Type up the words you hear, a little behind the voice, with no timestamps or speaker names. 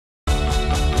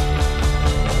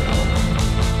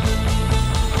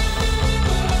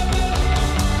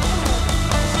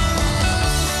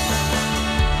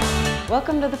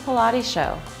Welcome to the Pilates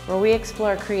Show, where we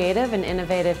explore creative and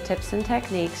innovative tips and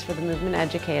techniques for the movement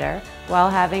educator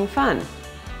while having fun.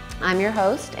 I'm your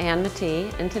host, Ann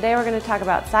Matee, and today we're going to talk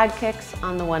about side kicks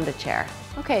on the Wunda chair.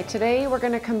 Okay, today we're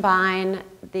going to combine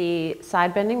the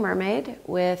side bending mermaid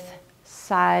with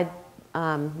side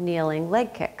kneeling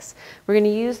leg kicks. We're going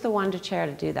to use the Wunda chair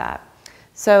to do that.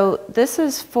 So this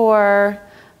is for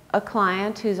a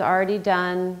client who's already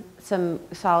done some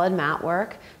solid mat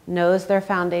work, knows their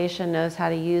foundation, knows how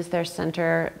to use their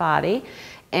center body,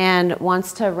 and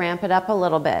wants to ramp it up a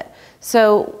little bit.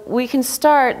 So we can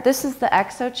start, this is the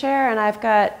exo chair, and I've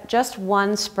got just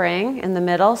one spring in the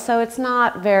middle, so it's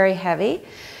not very heavy.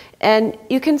 And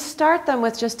you can start them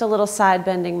with just a little side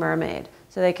bending mermaid.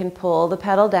 So they can pull the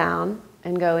pedal down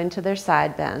and go into their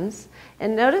side bends.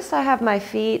 And notice I have my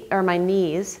feet or my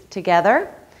knees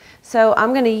together. So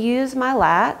I'm going to use my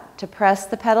lat to press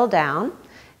the pedal down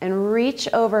and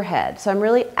reach overhead. So I'm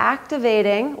really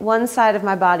activating one side of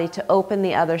my body to open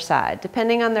the other side.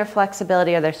 Depending on their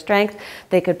flexibility or their strength,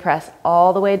 they could press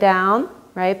all the way down,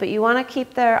 right? But you want to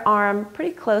keep their arm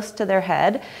pretty close to their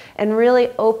head and really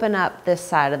open up this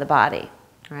side of the body,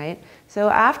 right? So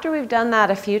after we've done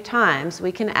that a few times,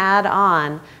 we can add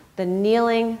on the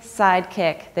kneeling side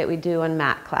kick that we do in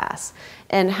mat class.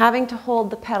 And having to hold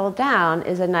the pedal down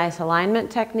is a nice alignment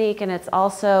technique, and it's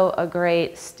also a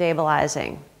great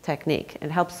stabilizing technique. It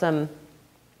helps them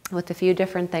with a few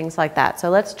different things like that. So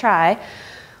let's try.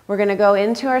 We're going to go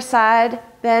into our side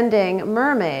bending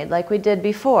mermaid like we did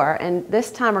before, and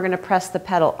this time we're going to press the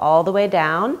pedal all the way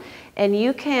down, and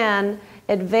you can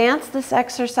advance this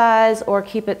exercise or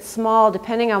keep it small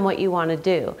depending on what you want to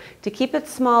do. To keep it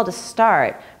small to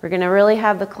start, we're going to really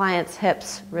have the client's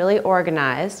hips really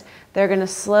organized. They're going to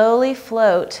slowly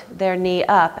float their knee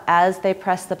up as they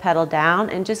press the pedal down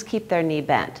and just keep their knee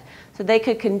bent. So they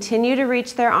could continue to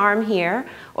reach their arm here,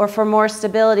 or for more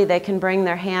stability they can bring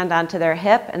their hand onto their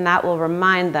hip, and that will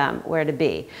remind them where to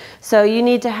be. So you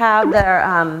need to have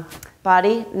their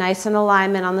body nice in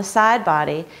alignment on the side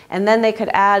body, and then they could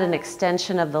add an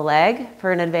extension of the leg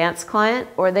for an advanced client,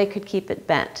 or they could keep it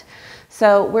bent.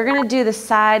 So we're going to do the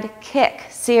side kick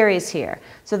series here.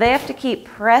 So they have to keep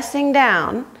pressing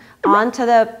down onto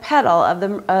the pedal of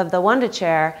the Wunda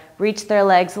chair, reach their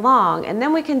legs long, and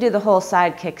then we can do the whole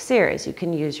side kick series. You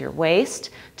can use your waist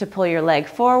to pull your leg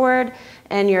forward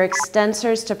and your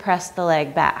extensors to press the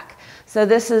leg back. So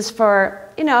this is for,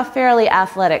 a fairly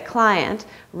athletic client,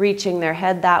 reaching their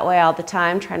head that way all the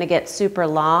time, trying to get super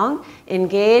long,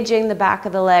 engaging the back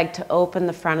of the leg to open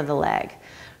the front of the leg,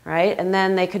 right? And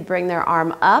then they could bring their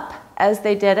arm up as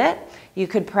they did it. You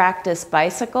could practice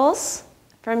bicycles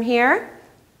from here.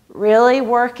 Really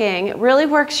working, it really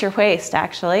works your waist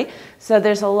actually. So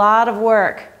there's a lot of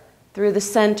work through the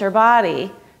center body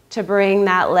to bring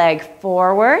that leg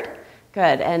forward,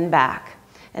 good, and back.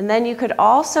 And then you could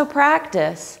also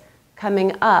practice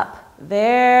coming up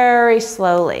very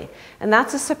slowly. And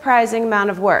that's a surprising amount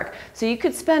of work. So you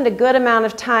could spend a good amount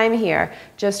of time here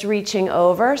just reaching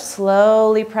over,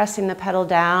 slowly pressing the pedal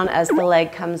down as the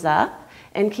leg comes up,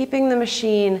 and keeping the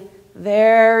machine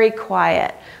very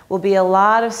quiet. Will be a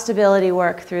lot of stability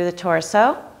work through the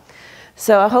torso.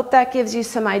 So I hope that gives you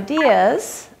some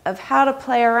ideas of how to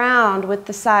play around with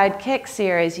the side kick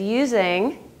series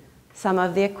using some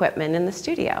of the equipment in the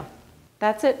studio.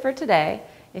 That's it for today.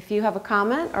 If you have a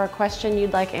comment or a question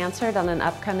you'd like answered on an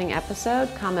upcoming episode,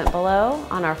 comment below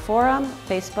on our forum,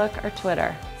 Facebook, or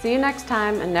Twitter. See you next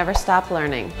time, and never stop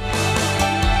learning.